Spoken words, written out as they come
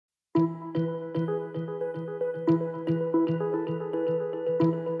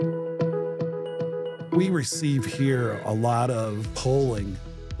We receive here a lot of polling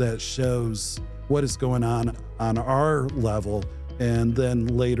that shows what is going on our level, and then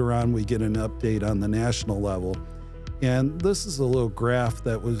later on we get an update on the national level. And this is a little graph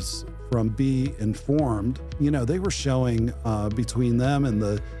that was from Be Informed. You know, they were showing between them and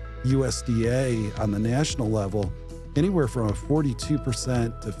the USDA on the national level anywhere from a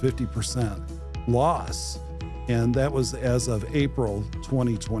 42% to 50% loss. And that was as of April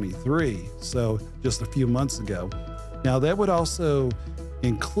 2023, so just a few months ago. Now, that would also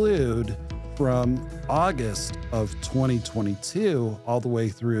include from August of 2022 all the way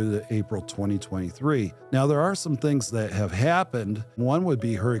through to April 2023. Now, there are some things that have happened. One would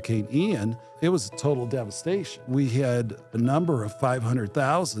be Hurricane Ian. It was a total devastation. We had a number of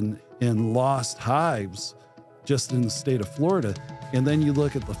 500,000 in lost hives just in the state of Florida. And then you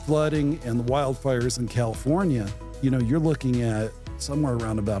look at the flooding and the wildfires in California, you know, you're looking at somewhere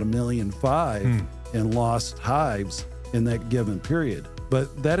around about 1.5 million in lost hives in that given period.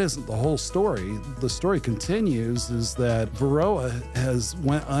 But that isn't the whole story. The story continues is that Varroa has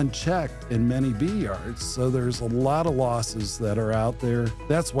went unchecked in many bee yards. So there's a lot of losses that are out there.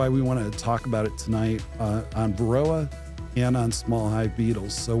 That's why we wanted to talk about it tonight on Varroa and on small hive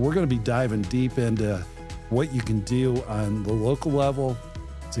beetles. So we're going to be diving deep into what you can do on the local level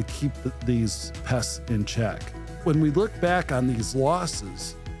to keep these pests in check. When we look back on these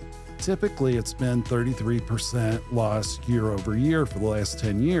losses, typically it's been 33% loss year over year for the last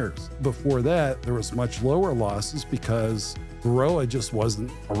 10 years. Before that, there was much lower losses because Varroa just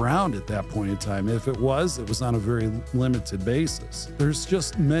wasn't around at that point in time. If it was on a very limited basis. There's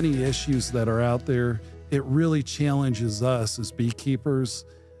just many issues that are out there. It really challenges us as beekeepers.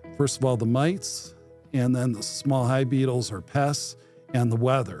 First of all, the mites, and then the small hive beetles or pests, and the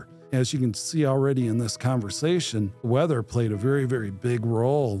weather. As you can see already in this conversation, the weather played a very, very big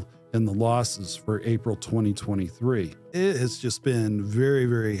role in the losses for April 2023. It has just been very,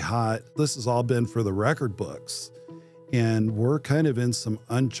 very hot. This has all been for the record books. And we're kind of in some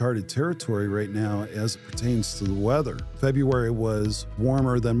uncharted territory right now as it pertains to the weather. February was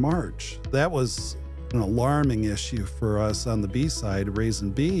warmer than March. That was an alarming issue for us on the bee side,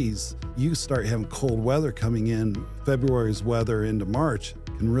 raising bees. You start having cold weather coming in, February's weather into March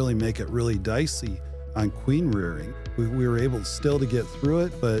can really make it really dicey on queen rearing. We were able still to get through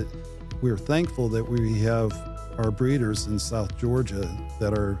it, but we're thankful that we have our breeders in South Georgia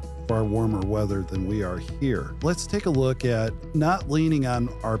that are far warmer weather than we are here. Let's take a look at not leaning on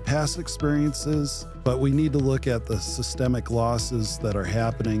our past experiences, but we need to look at the systemic losses that are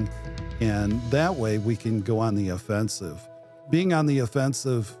happening, and that way we can go on the offensive. Being on the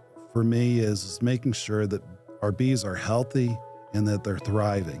offensive for me is making sure that our bees are healthy and that they're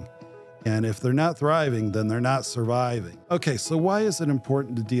thriving. And if they're not thriving, then they're not surviving. Okay, so why is it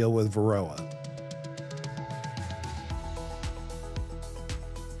important to deal with Varroa?